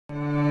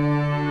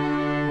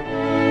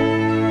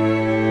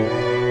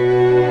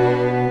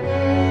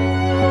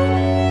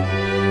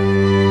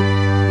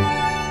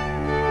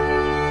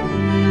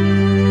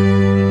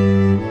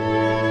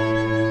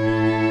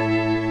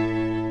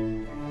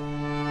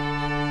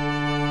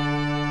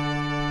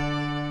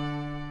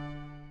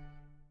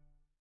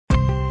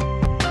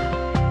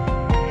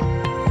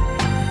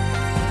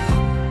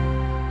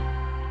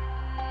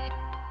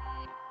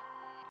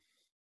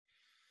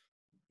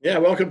Yeah,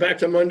 welcome back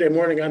to Monday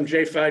Morning. I'm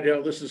Jay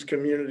Fidell. This is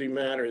Community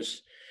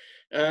Matters.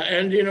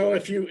 And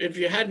if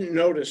you hadn't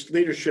noticed,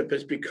 leadership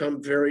has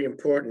become very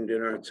important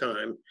in our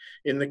time,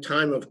 in the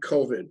time of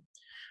COVID.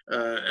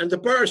 And the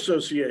Bar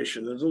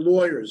Association and the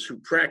lawyers who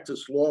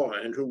practice law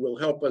and who will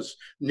help us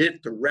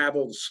knit the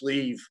raveled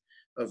sleeve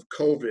of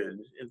COVID,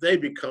 they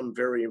become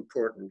very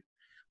important.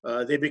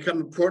 They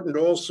become important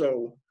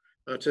also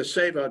to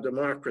save our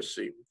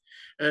democracy.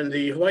 And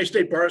the Hawaii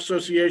State Bar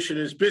Association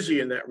is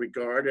busy in that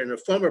regard. And a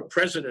former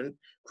president,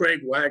 Craig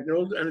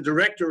Wagnild, and a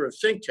director of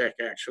ThinkTech,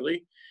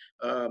 actually,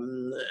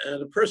 and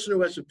a person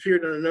who has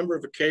appeared on a number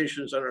of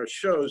occasions on our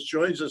shows,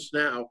 joins us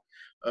now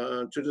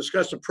to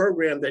discuss a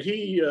program that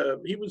he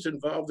was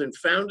involved in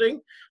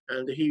founding,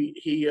 and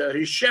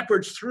he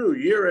shepherds through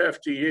year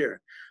after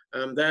year.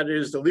 That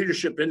is the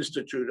Leadership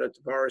Institute at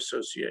the Bar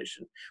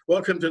Association.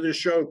 Welcome to the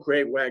show,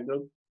 Craig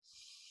Wagnild.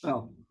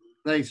 Oh,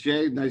 thanks,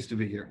 Jay. Nice to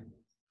be here.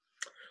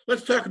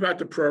 Let's talk about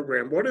the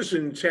program. What is it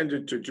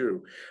intended to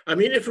do? I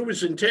mean, if it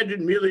was intended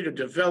merely to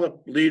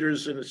develop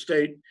leaders in the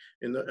state,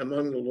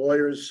 among the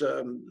lawyers,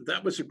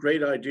 that was a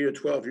great idea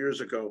 12 years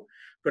ago.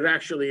 But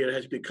actually, it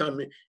has become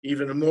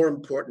even a more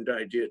important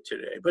idea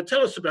today. But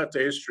tell us about the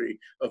history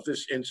of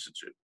this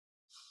institute.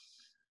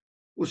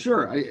 Well,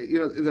 sure.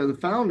 The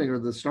founding or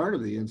the start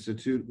of the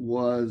institute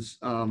was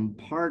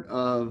part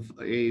of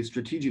a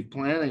strategic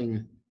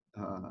planning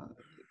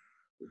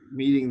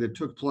meeting that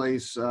took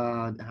place,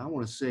 I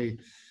want to say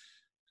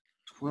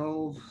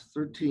 12,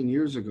 13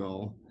 years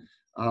ago.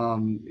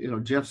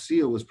 Jeff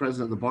Seal was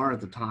president of the bar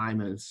at the time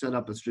and set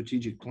up a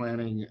strategic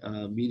planning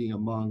meeting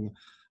among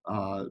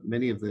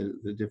many of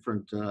the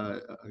different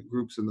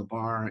groups in the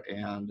bar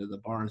and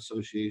the Bar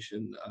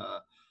Association,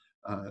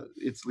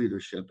 its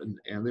leadership.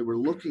 And they were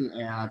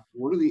looking at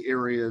what are the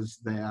areas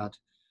that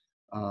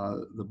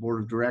the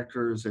board of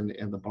directors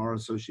and the Bar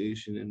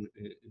Association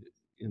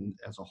in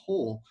as a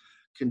whole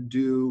can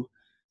do.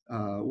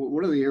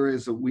 What are the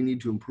areas that we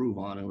need to improve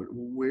on,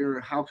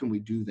 and how can we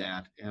do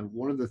that? And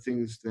one of the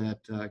things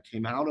that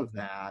came out of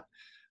that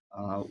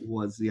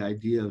was the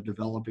idea of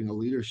developing a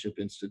leadership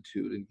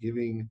institute and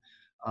giving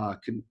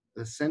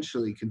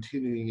essentially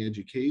continuing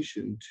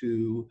education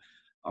to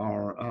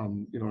our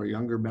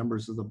younger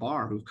members of the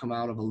bar who've come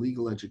out of a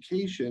legal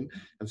education,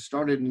 have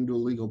started into a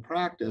legal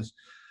practice,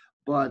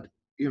 but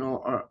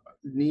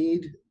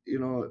need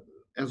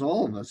as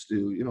all of us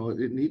do,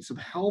 it needs some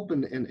help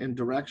and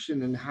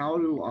direction. And how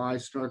do I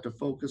start to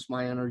focus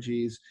my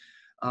energies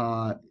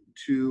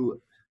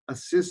to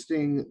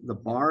assisting the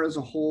bar as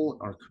a whole,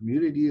 our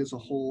community as a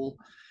whole,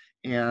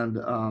 and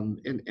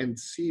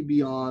see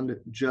beyond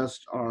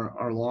just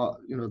our law,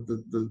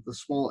 the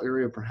small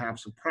area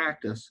perhaps of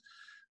practice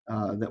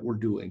that we're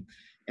doing.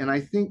 And I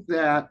think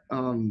that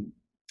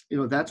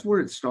that's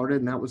where it started,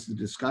 and that was the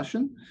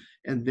discussion.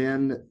 And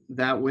then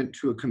that went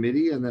to a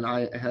committee, and then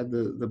I had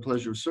the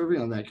pleasure of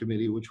serving on that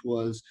committee, which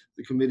was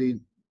the committee,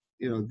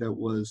 that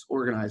was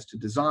organized to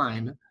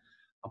design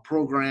a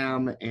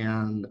program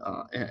and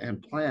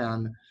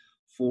plan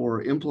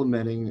for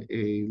implementing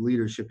a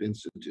leadership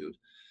institute.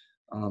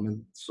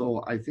 And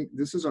so I think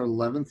this is our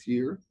 11th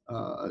year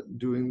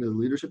doing the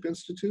Leadership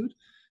Institute.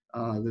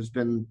 There's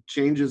been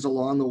changes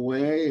along the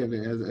way, and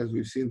as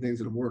we've seen, things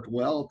that have worked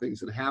well, things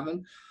that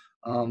haven't.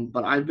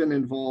 But I've been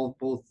involved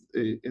both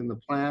in the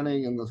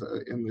planning and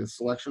in the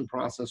selection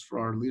process for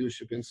our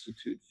Leadership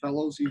Institute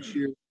fellows each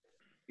year,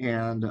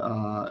 and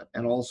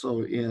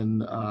also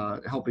in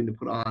helping to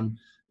put on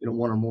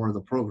one or more of the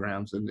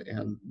programs.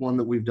 And one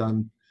that we've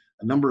done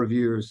a number of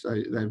years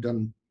that I've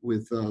done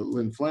with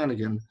Lynn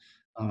Flanagan,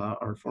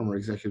 our former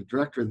executive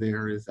director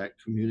there, is that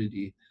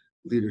community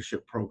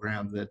leadership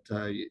program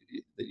that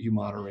you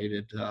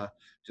moderated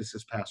just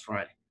this past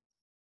Friday.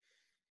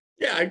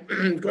 Yeah,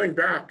 going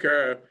back,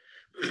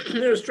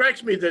 it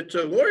strikes me that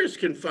lawyers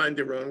can find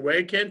their own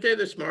way, can't they?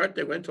 They're smart.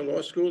 They went to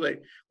law school.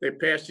 They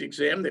passed the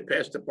exam. They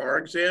passed the bar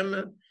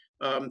exam.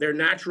 They're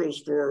naturals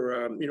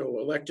for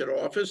elected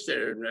office.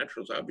 They're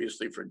naturals,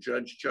 obviously, for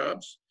judge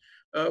jobs.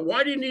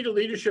 Why do you need a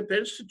leadership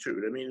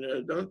institute? I mean,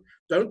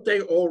 don't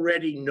they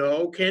already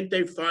know? Can't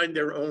they find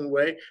their own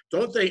way?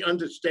 Don't they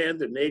understand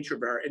the nature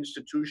of our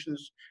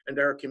institutions and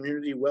our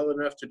community well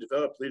enough to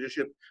develop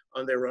leadership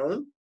on their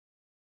own?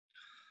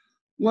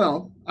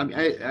 Well, I mean,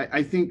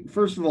 I think,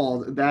 first of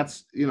all,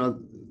 that's,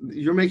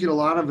 you're making a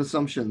lot of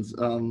assumptions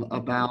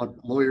about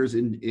lawyers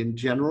in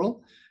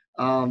general.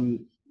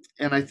 And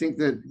I think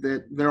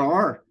that there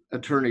are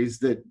attorneys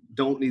that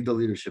don't need the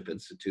Leadership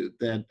Institute,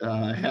 that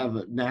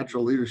have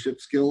natural leadership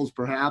skills,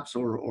 perhaps,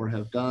 or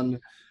have done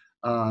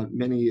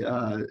many,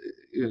 are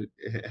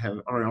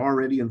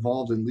already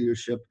involved in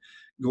leadership,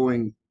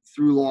 going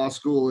through law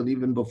school and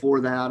even before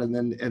that, and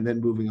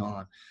then moving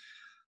on.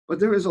 But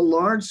there is a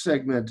large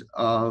segment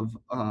of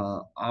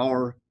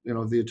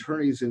the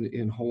attorneys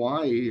in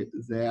Hawaii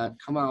that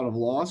come out of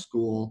law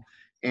school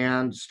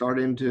and start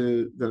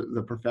into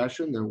the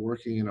profession. They're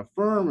working in a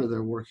firm, or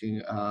they're working in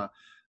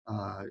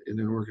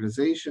an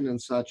organization and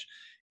such.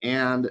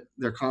 and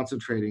they're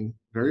concentrating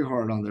very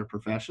hard on their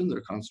profession.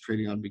 They're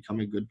concentrating on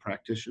becoming good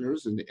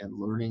practitioners and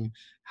learning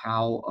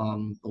how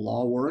the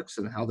law works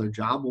and how their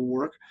job will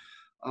work.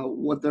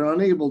 What they're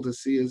unable to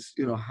see is,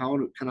 how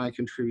can I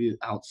contribute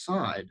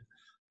outside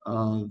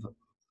of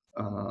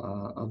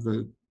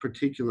the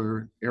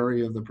particular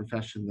area of the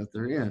profession that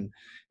they're in.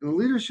 And the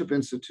Leadership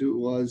Institute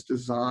was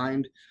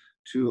designed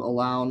to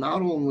allow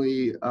not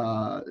only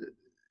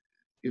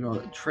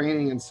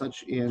training and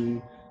such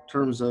in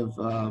terms of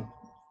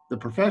the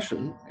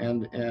profession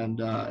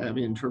and I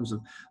mean in terms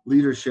of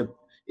leadership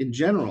in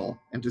general,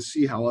 and to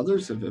see how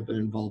others have been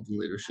involved in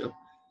leadership,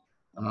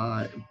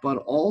 but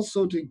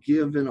also to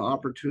give an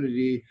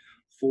opportunity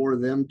for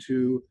them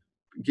to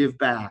give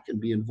back and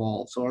be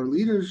involved. So our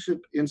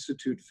Leadership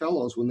Institute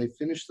fellows, when they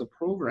finish the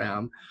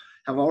program,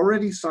 have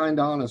already signed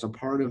on as a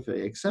part of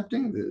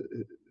accepting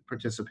the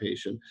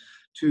participation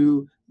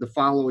to the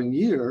following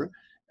year,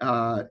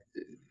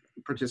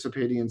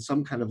 participating in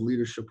some kind of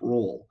leadership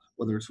role,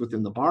 whether it's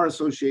within the Bar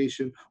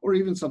Association or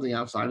even something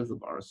outside of the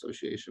Bar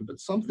Association,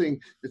 but something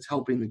that's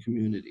helping the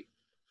community.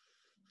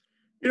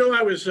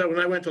 I was, when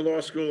I went to law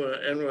school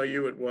at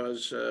NYU, it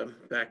was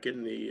back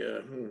in the,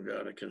 oh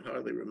God, I can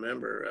hardly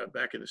remember,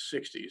 back in the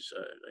 60s.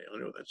 I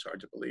know that's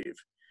hard to believe.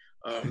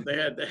 They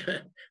had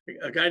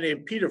a guy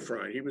named Peter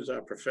Freund. He was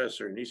our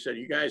professor, and he said,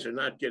 you guys are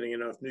not getting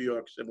enough New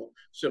York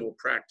civil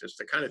practice,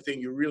 the kind of thing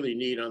you really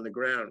need on the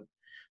ground.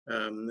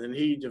 And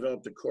he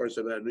developed a course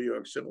about New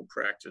York civil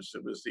practice.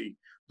 It was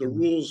the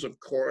rules of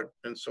court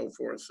and so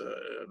forth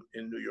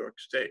in New York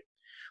State.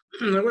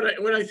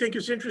 What I think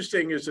is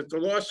interesting is that the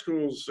law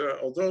schools,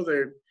 although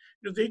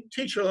they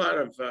teach a lot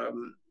of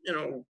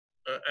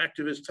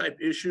activist type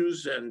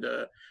issues, and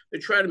they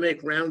try to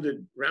make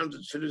rounded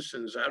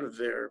citizens out of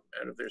their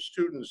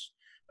students.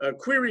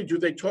 Query: do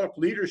they talk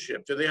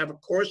leadership? Do they have a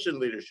course in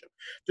leadership?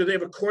 Do they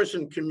have a course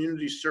in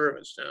community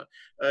service? Now,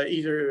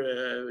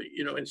 either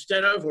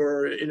instead of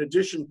or in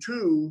addition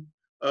to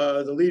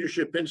the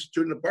Leadership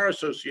Institute and the Bar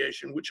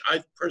Association, which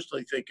I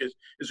personally think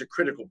is a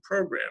critical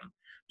program.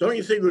 Don't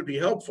you think it would be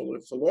helpful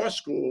if the law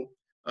school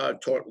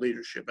taught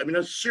leadership? I mean,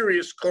 a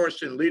serious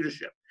course in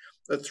leadership,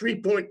 a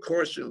 3-point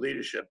course in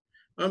leadership,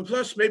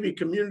 plus maybe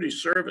community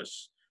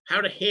service, how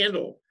to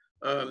handle,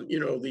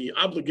 the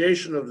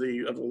obligation of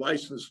the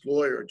licensed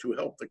lawyer to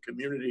help the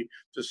community,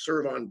 to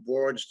serve on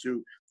boards,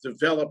 to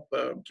develop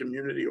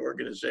community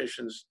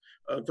organizations.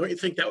 Don't you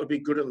think that would be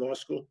good in law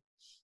school?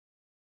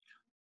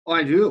 Oh,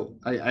 I do.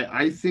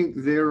 I think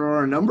there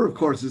are a number of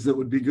courses that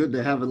would be good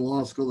to have in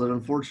law school that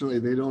unfortunately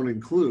they don't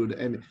include.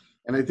 And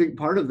I think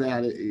part of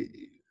that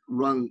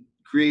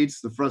creates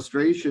the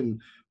frustration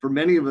for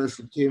many of us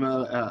who came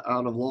out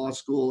of law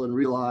school and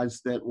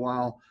realized that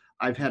while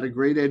I've had a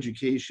great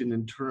education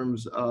in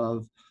terms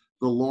of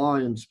the law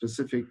and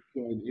specific,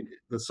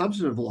 the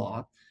substantive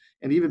law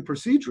and even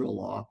procedural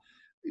law,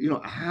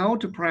 how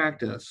to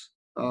practice,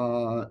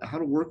 how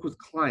to work with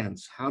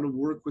clients, how to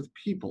work with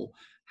people,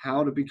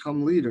 how to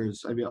become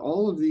leaders. I mean,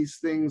 all of these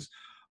things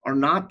are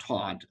not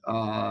taught,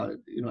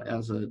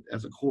 as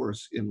a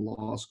course in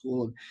law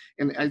school.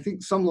 And I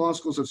think some law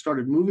schools have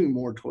started moving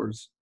more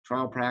towards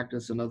trial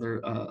practice and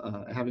other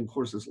having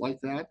courses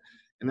like that.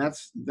 And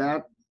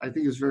that I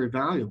think is very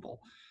valuable.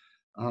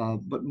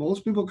 But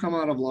most people come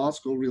out of law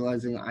school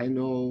realizing I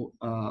know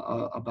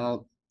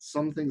about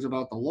some things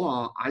about the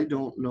law. I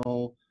don't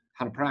know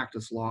how to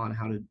practice law and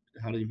how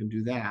to even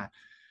do that.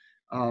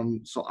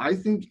 So I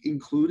think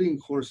including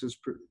courses,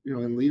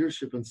 in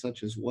leadership and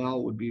such as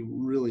well would be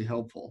really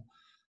helpful.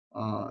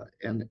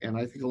 And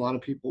I think a lot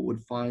of people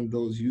would find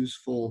those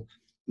useful,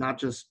 not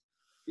just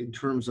in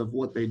terms of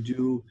what they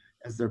do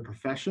as their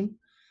profession,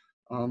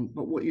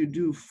 but what you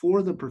do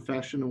for the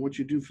profession and what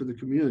you do for the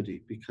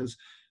community. Because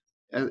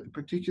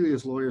particularly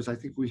as lawyers, I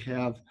think we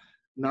have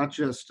not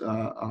just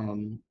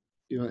an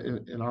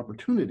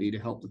opportunity to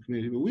help the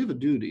community, but we have a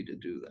duty to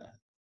do that.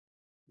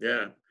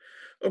 Yeah.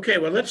 Okay,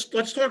 well, let's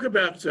talk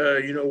about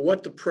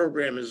what the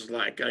program is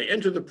like. I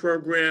enter the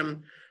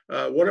program.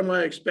 What am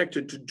I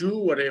expected to do?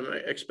 What am I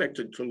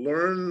expected to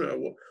learn?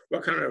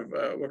 What kind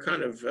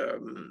of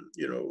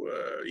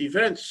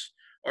events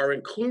are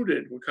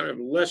included? What kind of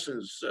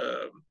lessons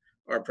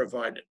are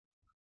provided?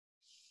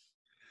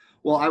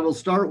 Well, I will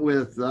start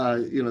with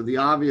the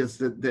obvious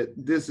that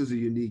this is a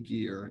unique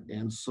year,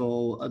 and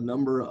so a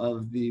number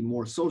of the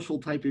more social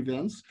type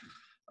events.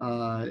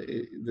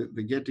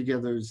 The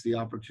get-togethers, the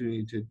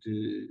opportunity to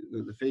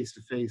the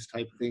face-to-face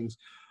type things.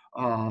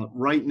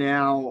 Right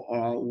now,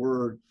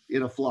 we're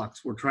in a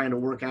flux. We're trying to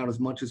work out as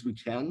much as we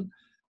can.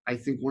 I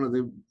think one of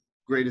the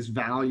greatest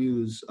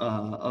values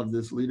of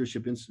this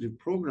Leadership Institute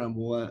program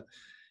was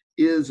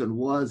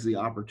the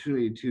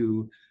opportunity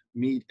to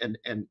meet and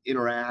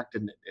interact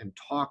and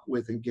talk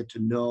with and get to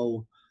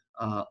know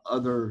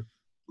other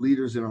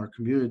leaders in our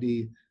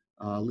community,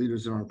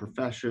 leaders in our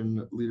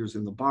profession, leaders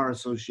in the Bar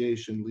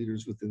Association,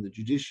 leaders within the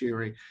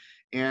judiciary,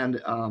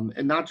 and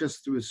not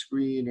just through a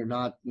screen or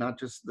not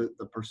just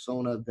the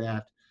persona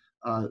that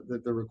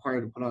they're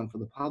required to put on for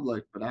the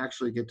public, but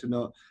actually get to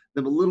know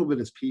them a little bit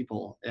as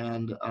people.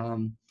 And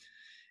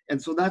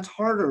And so that's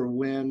harder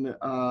when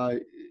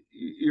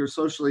you're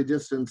socially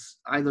distanced,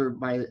 either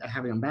by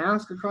having a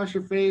mask across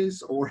your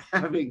face or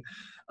having,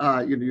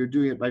 you're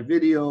doing it by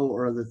video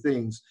or other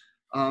things.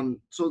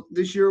 So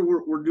this year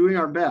we're doing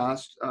our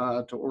best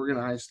to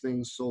organize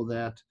things so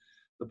that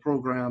the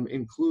program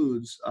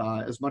includes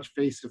as much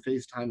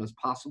face-to-face time as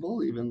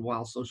possible, even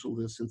while social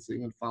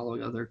distancing and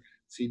following other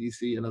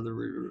CDC and other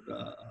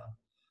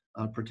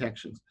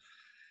protections.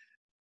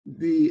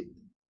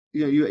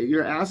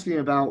 You're asking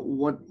about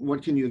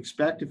what can you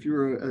expect if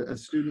you're a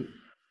student,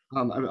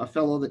 a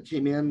fellow that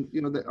came in.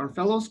 That our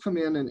fellows come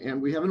in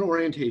and we have an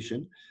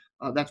orientation.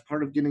 That's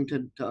part of getting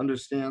to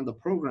understand the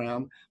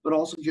program, but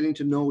also getting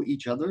to know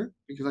each other,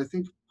 because I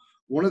think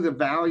one of the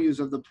values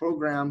of the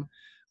program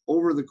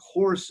over the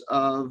course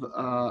of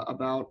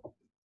about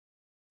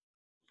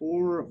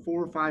 4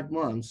 or 5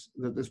 months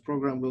that this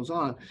program goes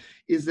on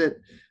is that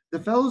the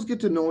fellows get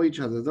to know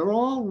each other. They're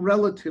all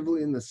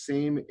relatively in the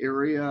same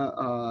area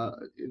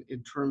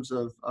in terms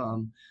of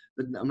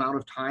the amount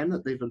of time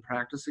that they've been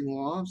practicing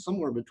law.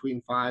 Somewhere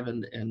between 5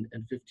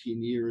 and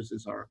 15 years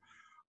is our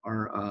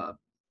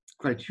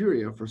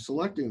criteria for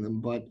selecting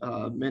them, but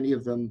many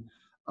of them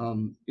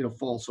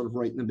fall sort of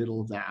right in the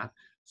middle of that.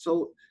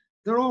 So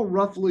they're all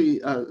roughly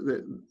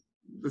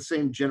the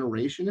same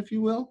generation, if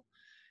you will.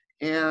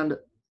 And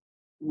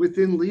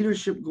within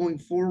leadership going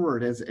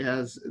forward,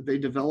 as they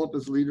develop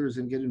as leaders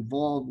and get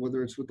involved,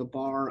 whether it's with the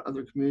bar,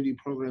 other community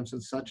programs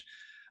and such,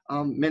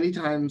 many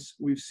times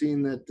we've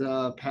seen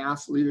that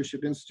past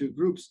Leadership Institute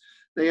groups,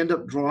 they end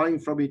up drawing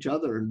from each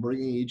other and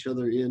bringing each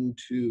other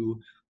into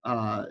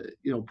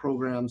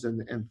programs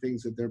and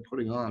things that they're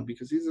putting on,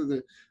 because these are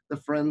the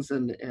friends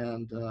and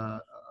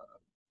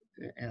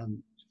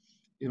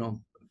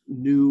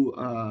new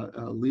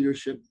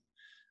leadership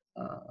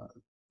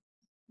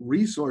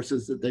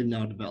resources that they've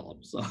now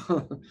developed.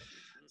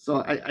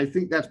 So I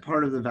think that's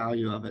part of the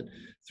value of it.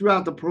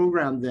 Throughout the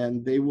program,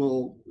 then they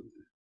will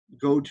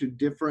go to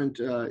different,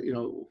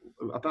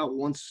 about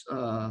once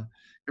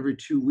every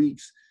 2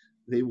 weeks,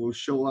 they will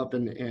show up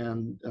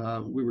and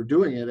we were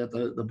doing it at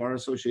the Bar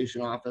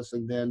Association office,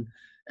 and then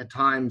at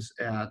times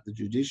at the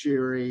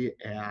judiciary,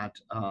 at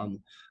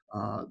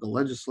the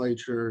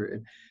legislature,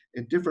 and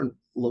at different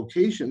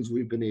locations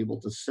we've been able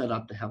to set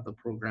up to have the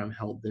program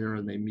held there,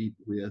 and they meet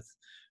with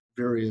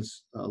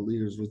various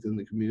leaders within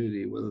the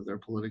community, whether they're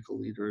political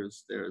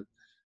leaders, they're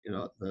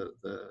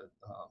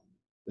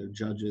they're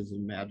judges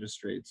and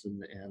magistrates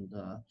and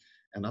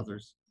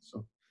others.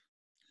 So.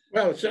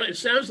 Well, it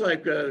sounds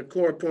like the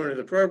core point of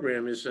the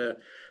program is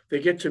they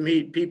get to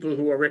meet people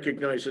who are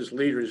recognized as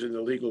leaders in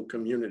the legal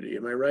community.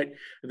 Am I right?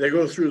 They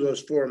go through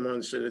those 4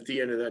 months, and at the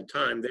end of that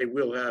time, they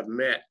will have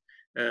met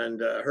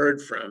and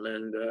heard from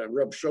and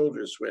rubbed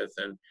shoulders with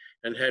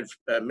and had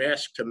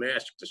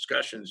mask-to-mask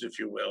discussions, if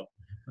you will,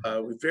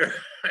 with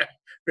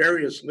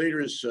various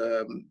leaders,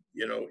 in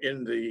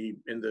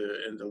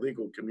the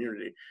legal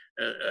community.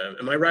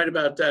 Am I right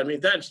about that? I mean,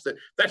 that's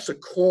the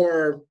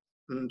core.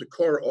 The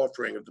core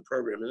offering of the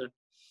program, isn't it?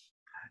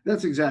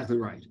 That's exactly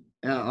right.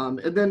 And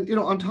then,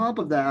 on top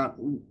of that,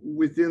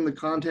 within the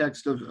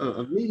context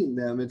of meeting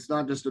them, it's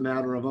not just a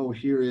matter of, oh,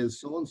 here is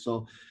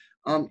so-and-so.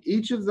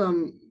 Each of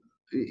them,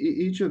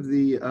 each of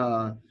the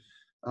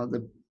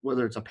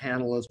whether it's a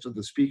panelist or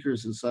the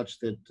speakers and such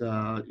that,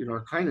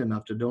 are kind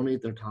enough to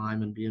donate their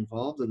time and be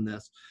involved in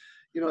this,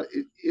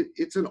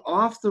 it's an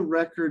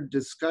off-the-record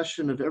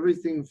discussion of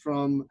everything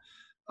from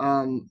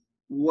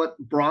what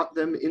brought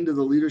them into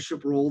the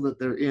leadership role that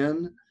they're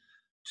in,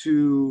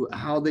 to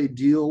how they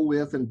deal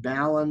with and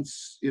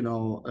balance,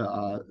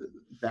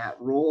 that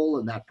role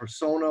and that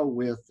persona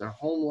with their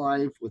home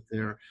life, with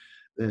their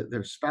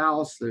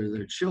spouse,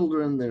 their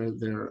children,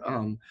 their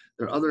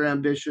other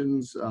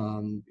ambitions,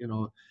 and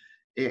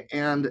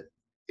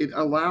it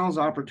allows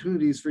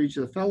opportunities for each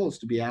of the fellows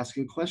to be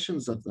asking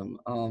questions of them.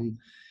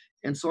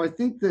 And so I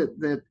think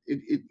that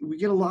we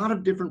get a lot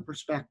of different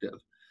perspective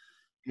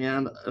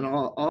and an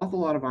awful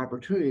lot of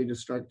opportunity to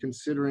start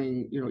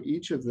considering,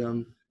 each of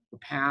them, the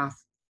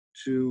path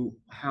to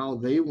how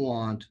they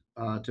want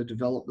to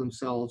develop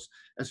themselves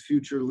as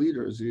future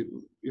leaders,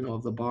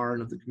 of the bar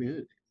and of the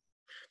community.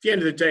 At the end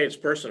of the day, it's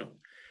personal.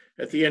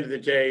 At the end of the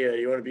day,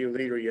 you want to be a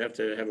leader, you have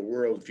to have a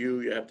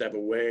worldview, you have to have a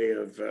way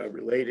of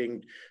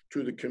relating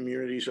to the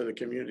community, so the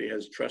community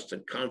has trust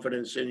and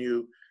confidence in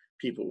you,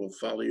 people will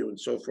follow you and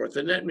so forth.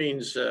 And that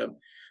means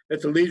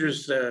that the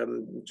leaders to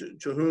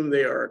whom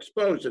they are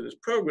exposed in this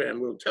program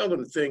will tell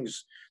them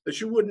things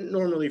that you wouldn't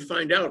normally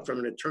find out from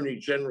an attorney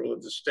general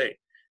of the state,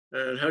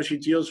 and how she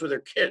deals with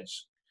her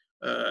kids,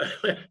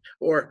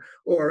 or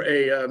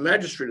a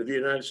magistrate of the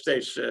United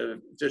States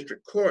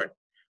District Court,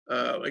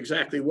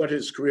 exactly what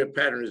his career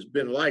pattern has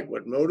been like,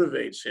 what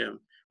motivates him,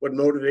 what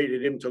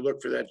motivated him to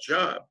look for that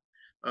job.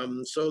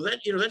 So that,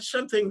 that's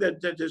something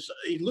that is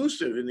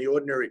elusive in the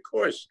ordinary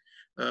course.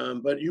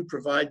 But you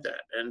provide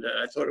that, and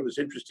I thought it was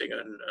interesting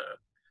on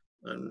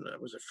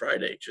was it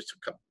Friday,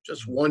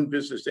 just one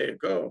business day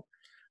ago,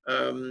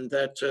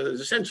 that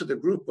the sense of the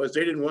group was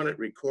they didn't want it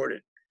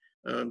recorded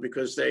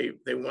because they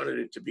wanted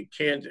it to be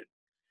candid.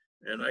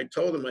 And I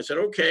told them, I said,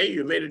 okay,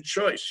 you made a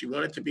choice. You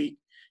want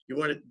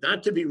it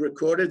not to be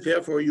recorded,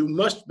 therefore you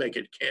must make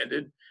it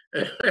candid.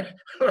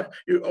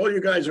 All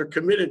you guys are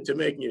committed to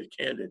making it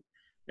candid.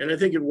 And I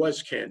think it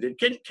was candid.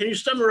 Can you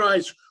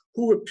summarize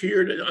who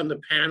appeared on the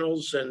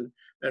panels and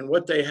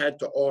what they had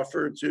to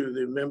offer to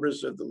the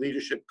members of the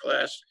leadership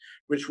class,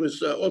 which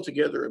was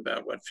altogether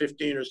about,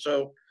 15 or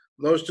so?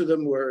 Most of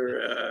them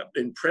were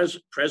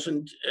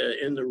present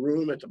in the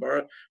room at the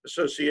Bar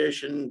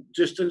Association,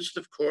 distanced,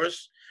 of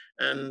course,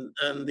 and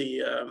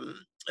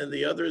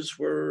the others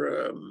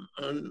were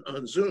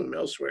on Zoom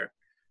elsewhere.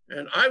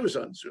 And I was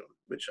on Zoom,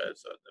 which I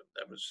thought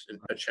that was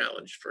a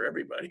challenge for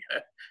everybody.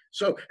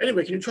 So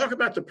anyway, can you talk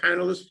about the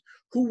panelists?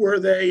 Who were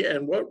they,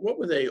 and what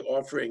were they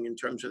offering in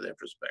terms of their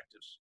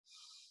perspectives?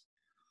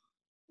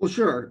 Well,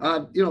 sure.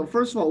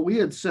 First of all, we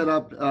had set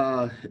up,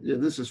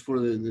 this is for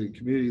the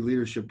community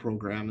leadership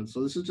program. And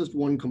so this is just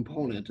one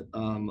component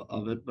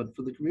of it. But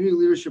for the community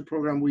leadership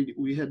program,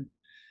 we had,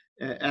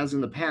 as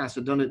in the past,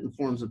 had done it in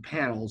forms of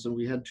panels. And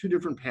we had two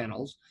different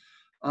panels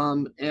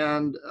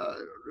and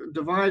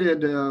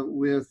divided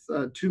with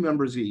 2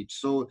 members each.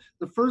 So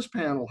the first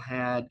panel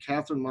had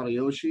Catherine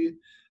Matayoshi,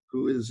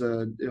 who is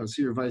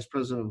Senior Vice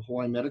President of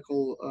Hawaii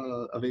Medical,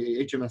 of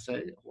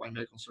HMSA, Hawaii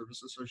Medical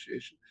Service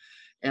Association,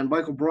 and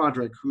Michael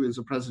Broderick, who is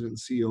the President and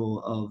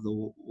CEO of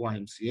the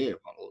YMCA of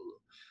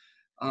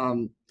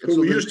Honolulu.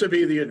 Who used to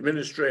be the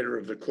administrator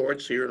of the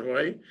courts here in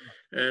Hawaii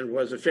and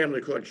was a family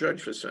court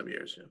judge for some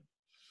years. Yeah.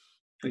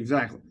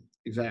 Exactly.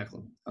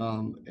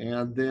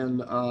 And then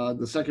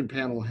the second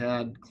panel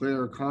had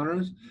Claire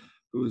Connors,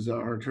 who's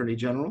our Attorney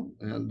General,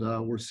 and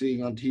we're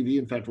seeing on TV.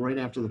 In fact, right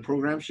after the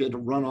program, she had to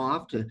run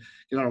off to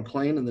get on a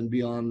plane and then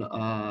be on,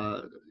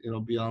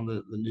 be on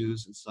the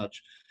news and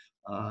such,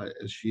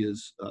 as she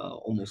is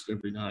almost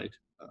every night.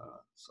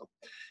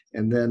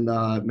 And then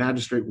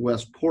Magistrate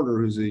Wes Porter,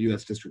 who's a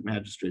U.S. District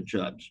Magistrate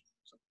Judge.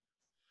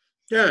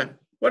 Yeah,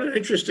 what an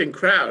interesting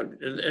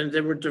crowd, and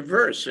they were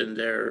diverse in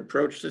their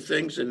approach to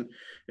things and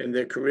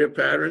their career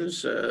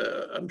patterns.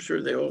 I'm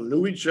sure they all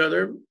knew each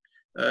other,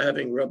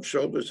 having rubbed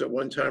shoulders at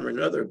one time or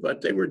another,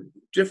 but they were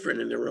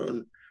different in their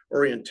own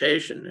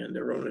orientation and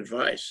their own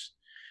advice.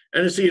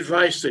 And it's the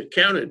advice that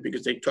counted,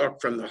 because they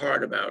talked from the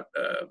heart about,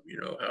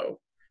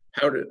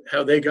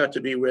 how they got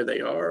to be where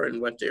they are and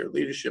what their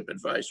leadership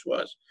advice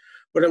was.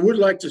 But I would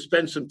like to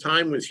spend some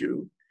time with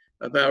you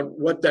about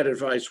what that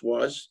advice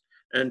was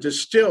and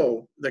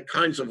distill the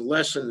kinds of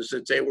lessons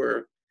that they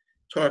were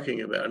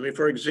talking about. I mean,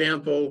 for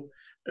example,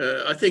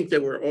 I think they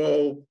were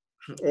all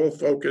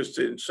focused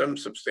in some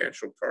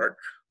substantial part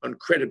on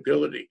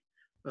credibility,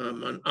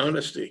 on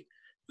honesty,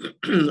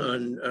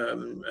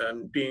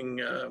 on being,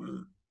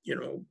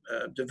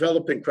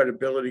 developing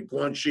credibility,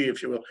 guanxi,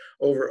 if you will,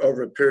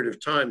 over a period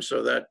of time,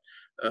 so that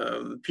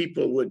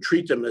people would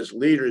treat them as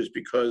leaders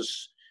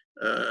because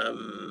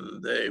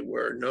they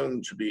were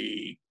known to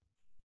be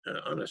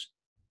honest.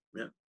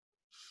 Yeah.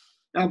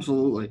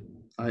 Absolutely.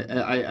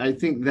 I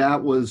think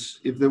that was,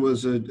 if there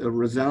was a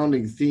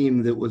resounding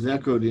theme that was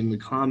echoed in the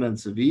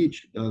comments of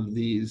each of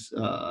these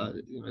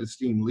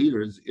esteemed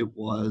leaders, it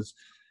was,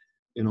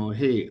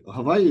 hey,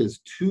 Hawaii is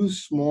too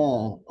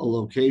small a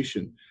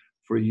location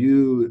for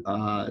you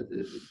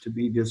to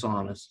be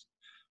dishonest,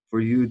 for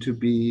you to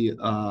be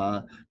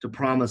to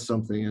promise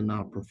something and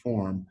not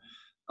perform,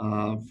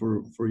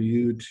 for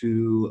you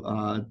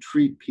to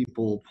treat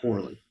people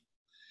poorly.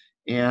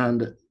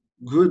 And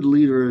good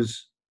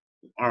leaders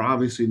are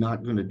obviously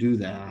not going to do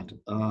that.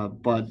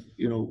 But,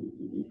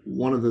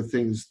 one of the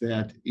things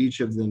that each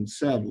of them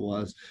said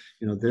was,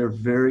 they're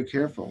very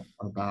careful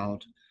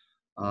about,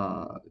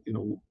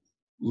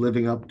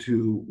 living up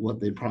to what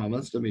they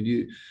promised. I mean,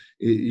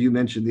 you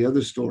mentioned the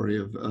other story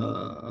of,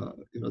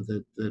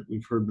 that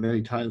we've heard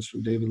many times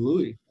from David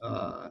Louis,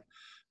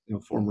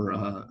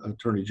 former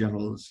Attorney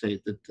General of the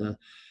state, that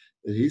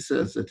he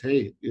says that,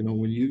 hey,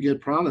 when you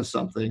get promised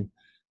something,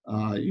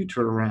 you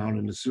turn around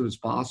and as soon as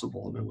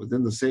possible, I mean,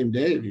 within the same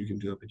day, if you can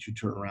do it, but you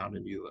turn around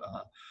and you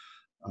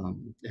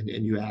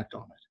and you act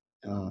on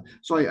it.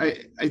 So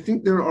I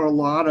think there are a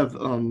lot of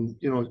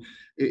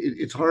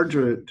it's hard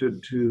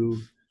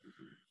to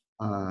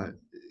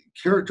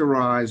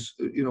characterize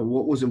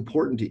what was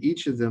important to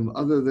each of them,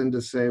 other than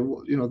to say,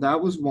 well, that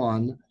was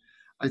one.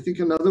 I think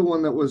another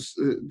one that was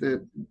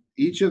that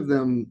each of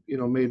them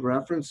made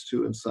reference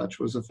to and such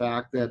was the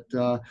fact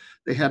that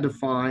they had to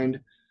find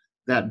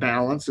that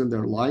balance in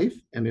their life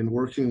and in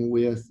working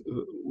with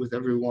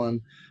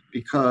everyone,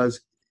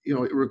 because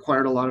it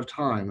required a lot of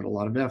time and a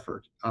lot of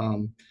effort,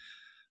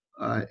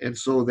 and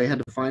so they had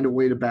to find a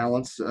way to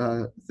balance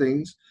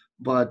things.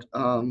 But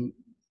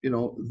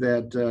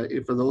that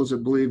if for those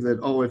that believe that,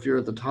 oh, if you're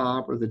at the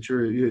top or that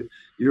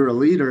you're a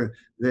leader,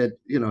 that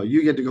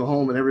you get to go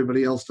home and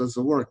everybody else does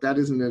the work, that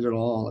isn't it at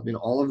all. I mean,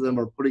 all of them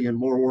are putting in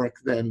more work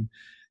than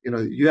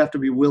you have to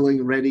be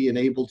willing, ready, and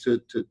able to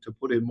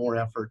put in more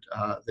effort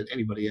than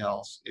anybody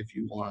else if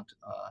you want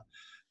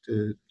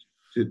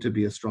to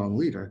be a strong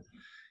leader.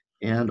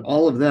 And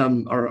all of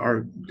them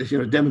are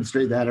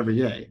demonstrate that every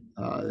day.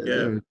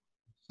 They're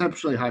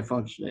exceptionally high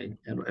functioning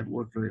and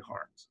work very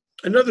hard.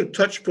 Another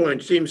touch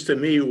point seems to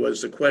me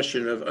was the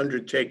question of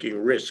undertaking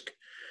risk.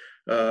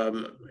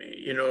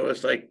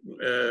 It's like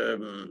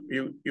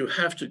you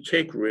have to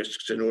take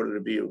risks in order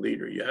to be a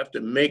leader. You have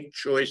to make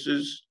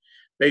choices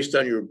based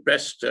on your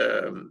best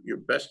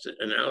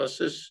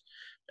analysis,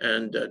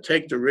 and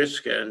take the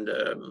risk and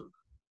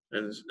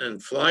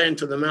fly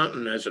into the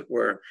mountain, as it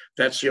were.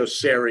 That's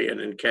Yossarian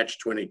in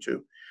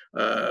Catch-22.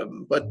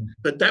 But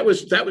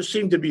that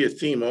seemed to be a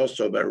theme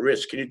also about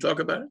risk. Can you talk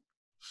about it?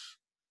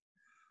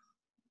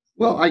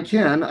 Well, I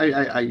can.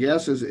 I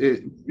guess is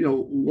it.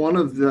 One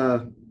of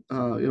the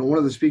one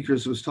of the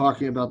speakers was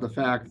talking about the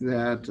fact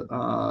that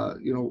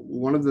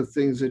one of the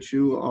things that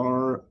you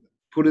are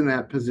put in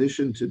that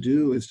position to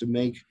do is to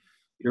make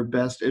your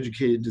best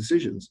educated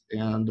decisions,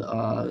 and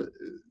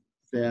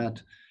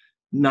that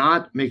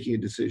not making a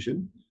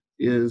decision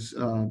is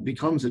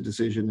becomes a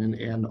decision,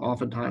 and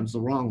oftentimes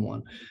the wrong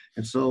one.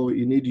 And so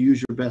you need to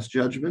use your best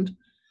judgment,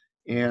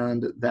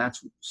 and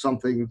that's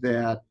something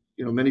that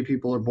many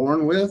people are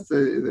born with.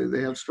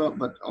 They have struggle,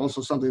 but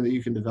also something that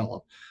you can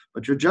develop.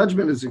 But your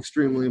judgment is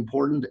extremely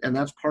important, and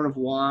that's part of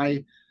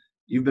why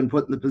you've been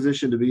put in the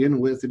position to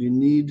begin with, and you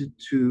need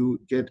to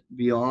get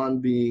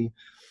beyond being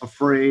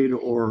afraid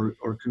or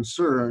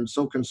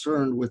so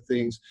concerned with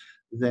things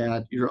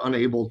that you're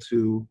unable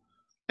to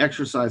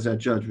exercise that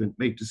judgment,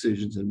 make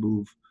decisions, and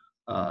move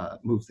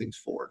things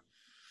forward.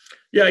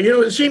 Yeah,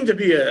 it seemed to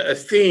be a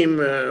theme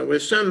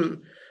with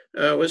some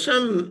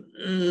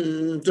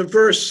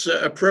diverse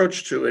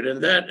approach to it,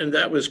 and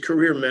that was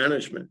career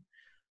management.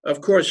 Of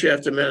course, you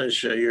have to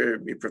manage your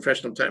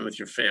professional time with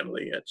your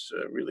family. It's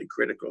really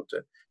critical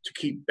to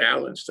keep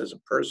balanced as a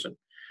person.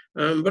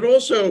 But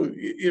also,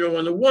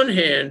 on the one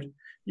hand,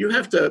 you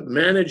have to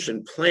manage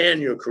and plan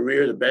your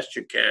career the best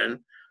you can.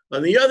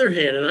 On the other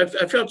hand, and I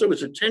felt there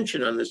was a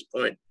tension on this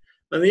point.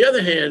 On the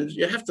other hand,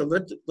 you have to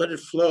let it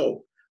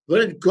flow,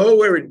 let it go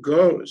where it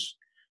goes.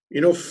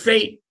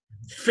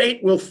 Fate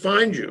will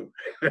find you.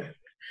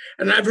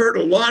 And I've heard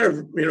a lot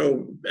of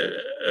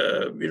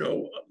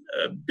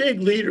big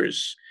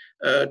leaders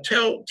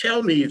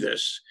tell me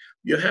this.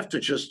 You have to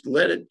just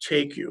let it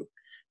take you.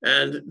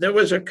 And there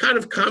was a kind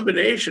of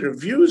combination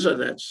of views on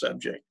that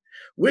subject.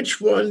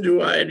 Which one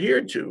do I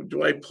adhere to?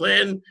 Do I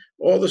plan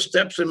all the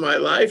steps in my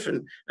life?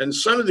 And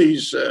some of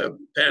these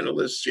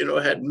panelists,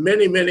 had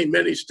many, many,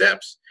 many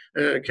steps.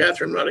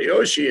 Catherine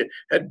Matsuyoshi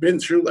had been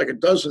through like a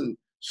dozen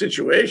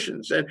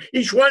situations, and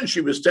each one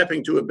she was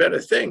stepping to a better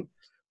thing.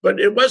 But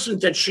it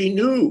wasn't that she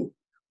knew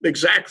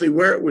exactly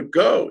where it would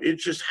go. It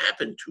just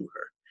happened to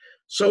her.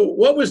 So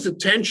what was the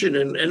tension,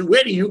 and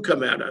where do you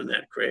come out on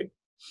that, Craig?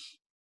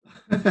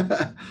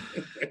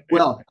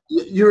 Well,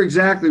 you're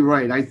exactly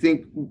right. I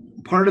think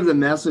part of the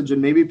message,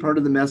 and maybe part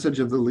of the message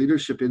of the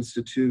Leadership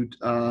Institute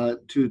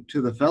to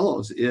the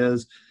fellows,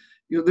 is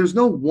there's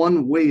no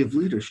one way of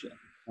leadership,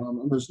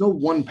 and there's no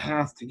one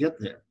path to get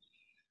there.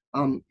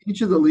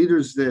 Each of the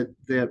leaders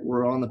that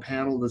were on the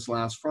panel this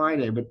last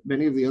Friday, but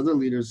many of the other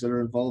leaders that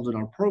are involved in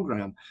our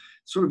program,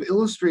 sort of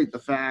illustrate the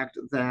fact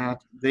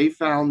that they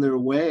found their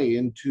way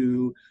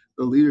into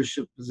the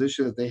leadership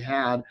position that they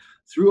had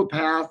through a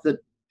path that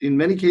in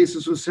many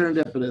cases was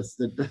serendipitous,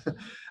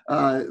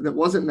 that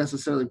wasn't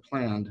necessarily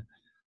planned.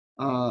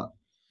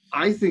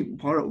 I think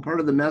part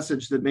of the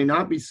message that may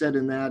not be said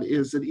in that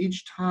is that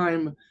each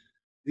time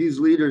these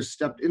leaders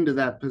stepped into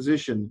that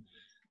position,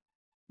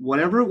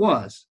 whatever it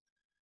was,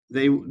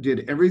 they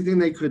did everything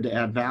they could to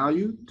add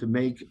value, to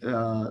make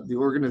the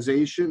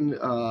organization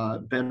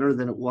better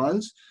than it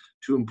was,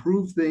 to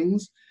improve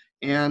things,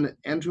 and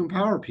to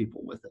empower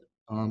people with it.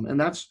 And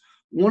that's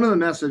one of the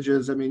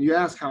messages. I mean, you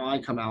ask how I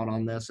come out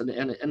on this, and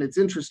it's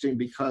interesting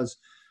because,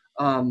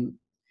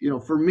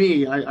 for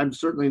me, I'm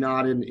certainly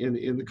not in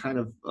the kind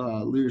of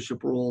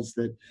leadership roles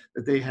that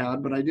they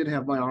had, but I did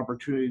have my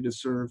opportunity to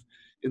serve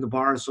in the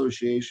Bar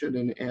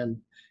Association and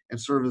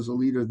serve as a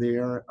leader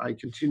there. I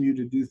continue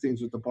to do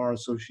things with the Bar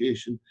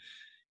Association,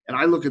 and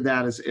I look at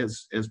that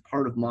as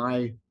part of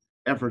my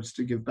efforts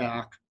to give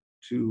back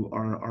to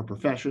our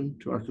profession,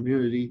 to our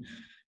community,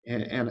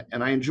 and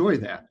I enjoy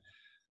that.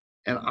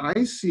 And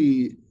I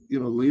see,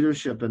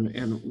 leadership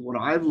and what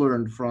I've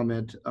learned from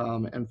it,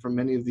 and from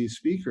many of these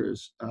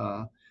speakers,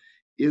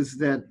 is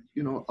that,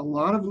 a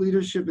lot of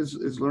leadership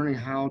is learning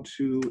how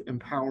to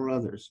empower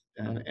others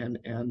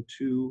and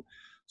to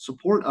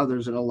support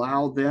others and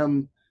allow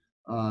them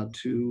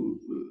to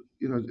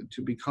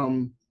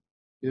become,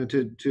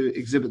 to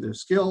exhibit their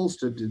skills,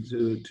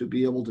 to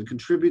be able to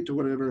contribute to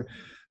whatever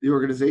the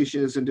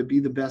organization is, and to be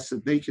the best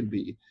that they can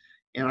be.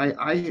 And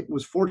I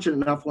was fortunate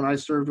enough when I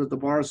served with the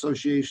Bar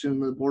Association,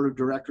 the board of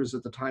directors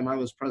at the time I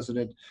was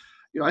president.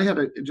 I had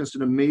just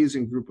an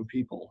amazing group of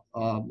people,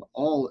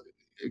 all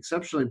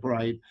exceptionally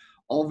bright,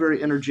 all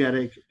very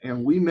energetic.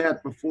 And we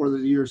met before the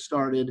year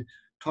started,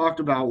 talked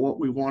about what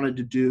we wanted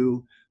to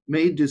do,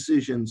 made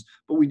decisions,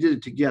 but we did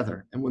it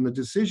together. And when the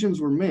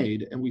decisions were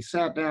made and we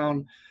sat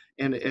down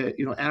and,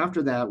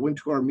 after that went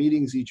to our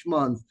meetings each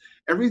month,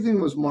 everything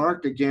was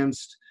marked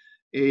against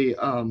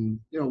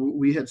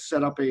we had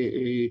set up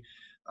a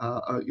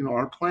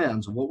our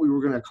plans of what we were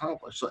going to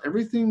accomplish. So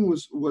everything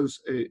was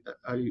a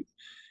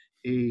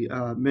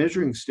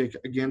measuring stick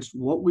against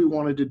what we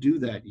wanted to do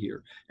that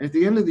year. And at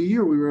the end of the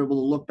year, we were able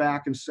to look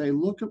back and say,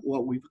 look at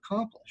what we've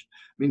accomplished.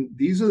 I mean,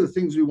 these are the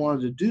things we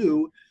wanted to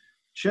do.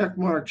 Check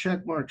mark,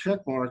 check mark, check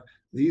mark.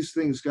 These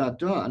things got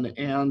done,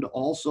 and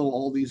also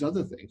all these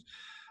other things.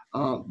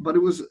 But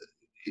it was,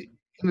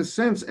 in a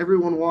sense,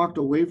 everyone walked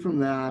away from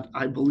that,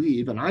 I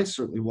believe, and I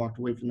certainly walked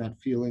away from that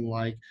feeling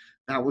like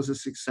that was a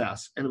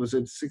success. And it was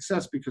a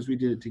success because we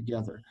did it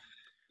together.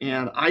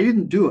 And I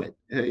didn't do it.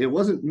 It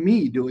wasn't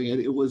me doing it.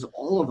 It was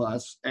all of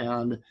us,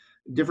 and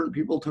different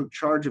people took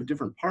charge of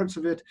different parts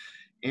of it.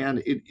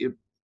 And it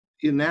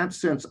in that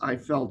sense, I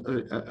felt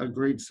a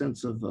great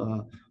sense of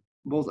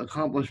both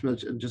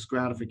accomplishment and just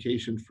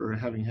gratification for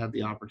having had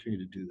the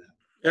opportunity to do that.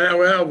 Yeah,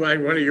 well, one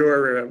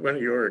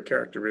of your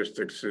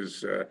characteristics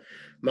is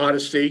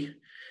modesty,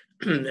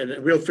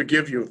 and we'll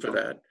forgive you for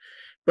that.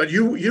 But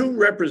you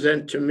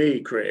represent to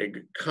me,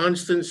 Craig,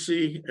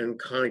 constancy and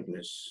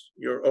kindness.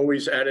 You're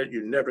always at it.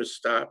 You never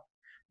stop.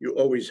 You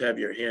always have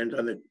your hand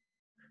on the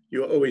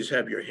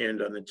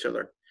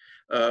tiller.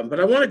 But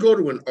I want to go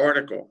to an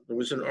article. There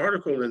was an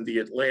article in the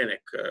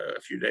Atlantic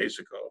a few days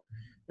ago,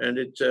 and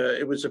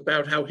it was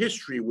about how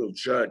history will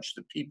judge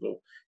the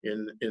people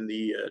in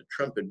the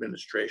Trump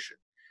administration.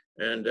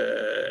 And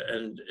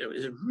it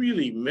was a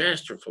really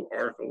masterful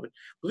article.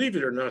 Believe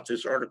it or not,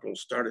 this article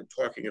started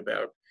talking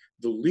about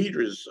the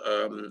leaders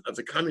of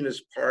the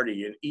Communist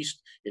Party in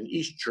East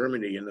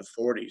Germany in the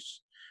 40s.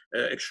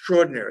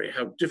 Extraordinary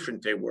how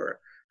different they were,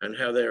 and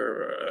how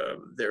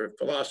their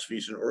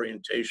philosophies and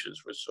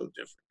orientations were so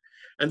different.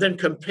 And then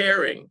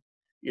comparing,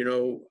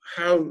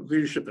 how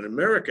leadership in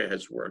America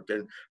has worked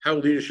and how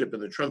leadership in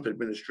the Trump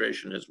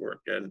administration has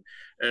worked. And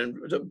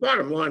the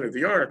bottom line of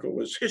the article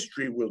was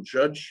history will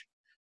judge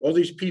all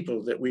these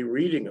people that we're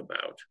reading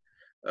about.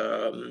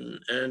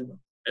 And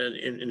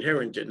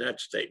inherent in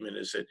that statement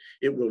is that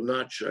it will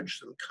not judge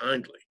them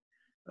kindly.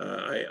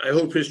 I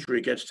hope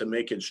history gets to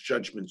make its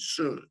judgment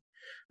soon,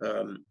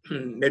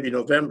 maybe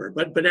November.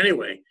 But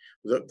anyway,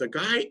 the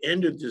guy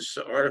ended this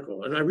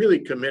article, and I really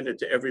commend it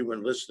to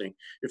everyone listening.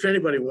 If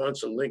anybody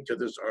wants a link to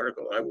this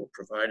article, I will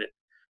provide it.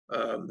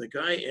 The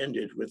guy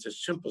ended with a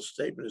simple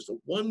statement: is the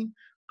one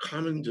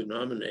common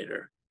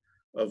denominator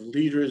of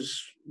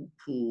leaders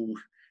who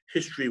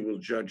history will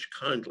judge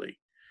kindly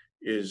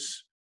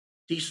is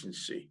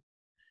decency.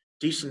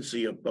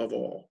 Decency above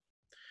all.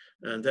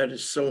 And that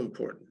is so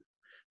important.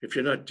 If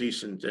you're not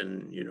decent,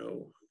 then,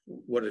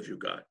 what have you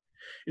got?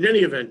 In any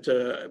event,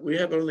 we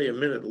have only a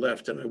minute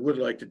left, and I would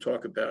like to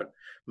talk about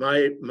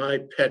my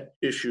pet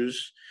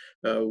issues.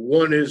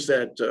 One is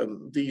that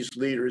these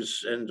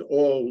leaders and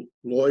all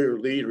lawyer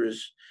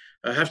leaders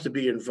have to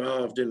be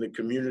involved in the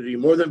community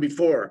more than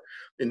before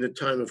in the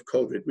time of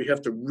COVID. We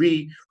have to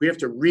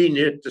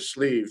re-knit the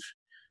sleeve,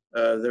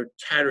 their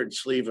tattered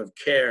sleeve of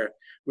care.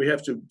 We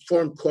have to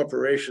form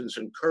corporations,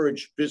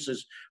 encourage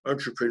business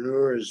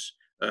entrepreneurs,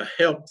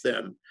 help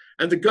them.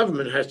 And the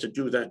government has to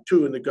do that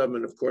too. And the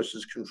government, of course,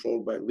 is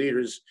controlled by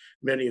leaders,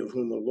 many of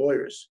whom are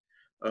lawyers.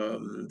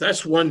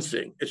 That's one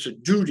thing. It's a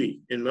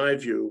duty, in my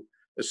view,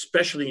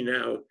 especially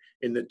now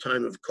in the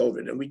time of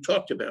COVID. And we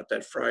talked about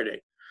that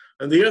Friday.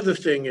 And the other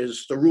thing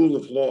is the rule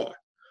of law.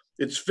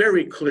 It's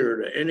very clear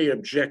to any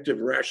objective,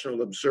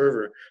 rational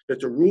observer that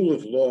the rule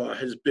of law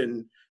has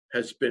been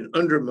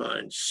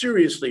undermined,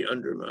 seriously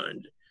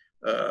undermined,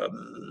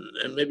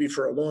 and maybe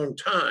for a long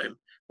time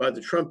by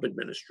the Trump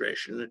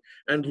administration.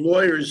 And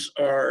lawyers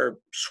are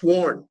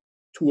sworn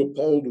to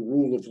uphold the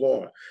rule of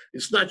law.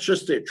 It's not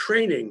just their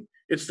training,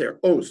 it's their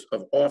oath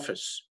of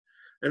office.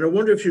 And I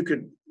wonder if you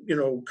could,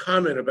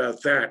 comment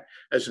about that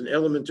as an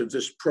element of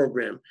this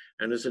program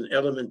and as an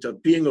element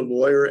of being a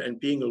lawyer and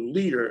being a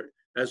leader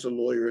as a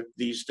lawyer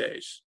these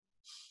days.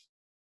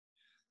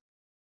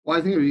 Well,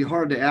 I think it'd be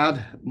hard to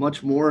add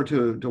much more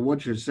to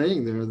what you're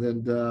saying there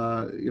than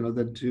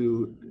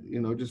to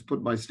just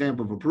put my stamp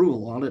of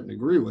approval on it and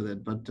agree with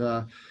it. But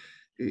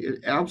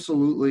it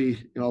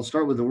absolutely, I'll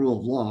start with the rule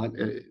of law.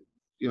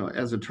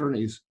 As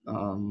attorneys,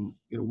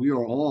 we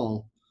are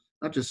all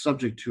not just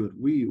subject to it.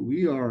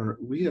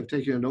 We have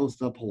taken an oath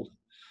to uphold it,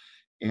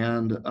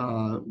 and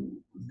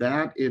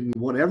that in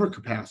whatever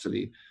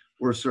capacity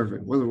we're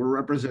serving, whether we're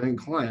representing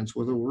clients,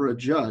 whether we're a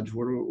judge,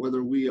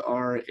 whether we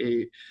are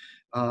in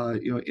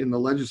the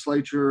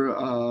legislature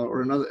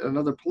or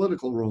another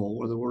political role,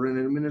 whether we're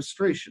in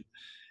administration.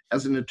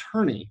 As an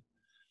attorney,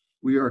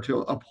 we are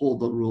to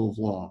uphold the rule of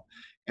law.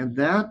 And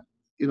that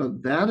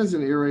is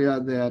an area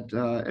that,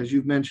 as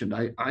you've mentioned,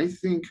 I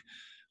think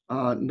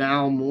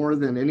now more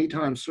than any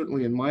time,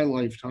 certainly in my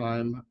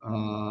lifetime,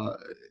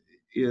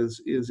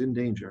 is in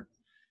danger.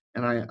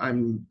 And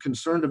I'm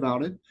concerned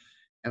about it.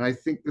 And I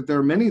think that there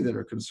are many that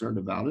are concerned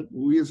about it.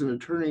 We as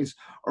attorneys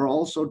are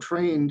also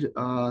trained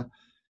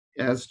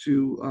as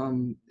to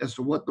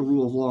what the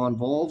rule of law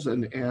involves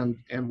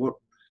and what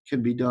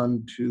can be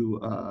done to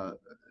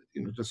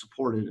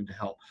support it and to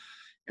help.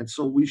 And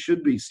so we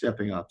should be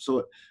stepping up.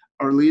 So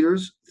our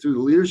leaders through the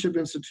Leadership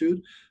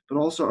Institute, but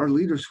also our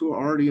leaders who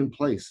are already in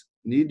place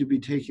need to be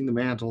taking the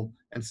mantle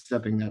and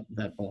stepping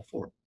that ball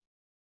forward.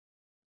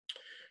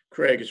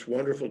 Craig, it's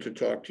wonderful to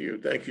talk to you.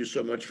 Thank you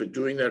so much for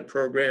doing that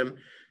program.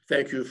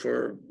 Thank you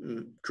for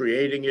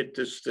creating it,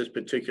 this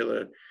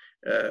particular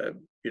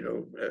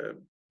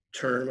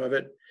term of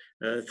it.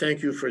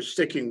 Thank you for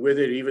sticking with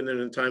it, even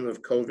in a time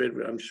of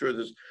COVID. I'm sure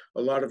there's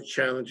a lot of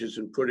challenges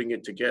in putting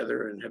it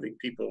together and having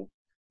people,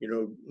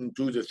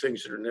 do the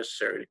things that are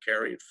necessary to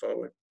carry it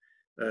forward.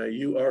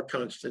 You are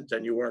constant,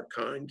 and you are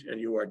kind,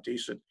 and you are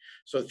decent.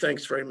 So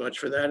thanks very much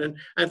for that.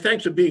 And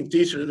thanks for being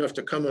decent enough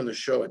to come on the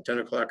show at 10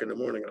 o'clock in the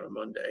morning on a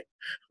Monday.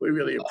 We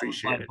really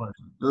appreciate it.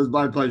 It was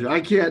my pleasure. I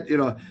can't,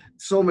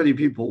 so many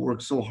people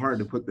work so hard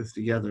to put this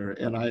together,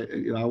 and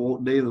I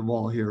won't name them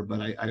all here, but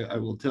I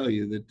will tell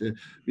you that,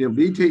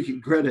 me taking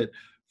credit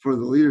for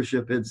the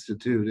Leadership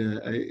Institute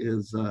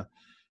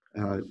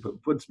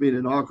puts me in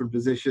an awkward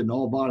position,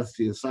 all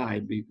modesty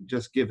aside,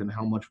 just given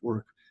how much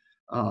work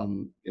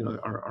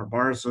our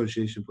bar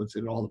association puts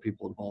in, all the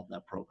people involved in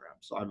that program.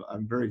 So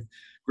I'm very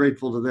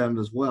grateful to them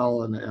as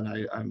well, and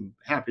I'm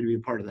happy to be a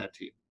part of that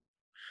team.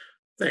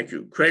 Thank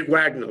you. Craig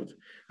Wagnild,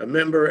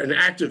 an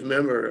active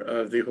member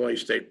of the Hawaii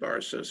State Bar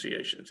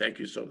Association. Thank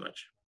you so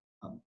much.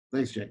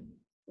 Thanks, Jay.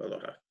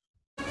 Aloha.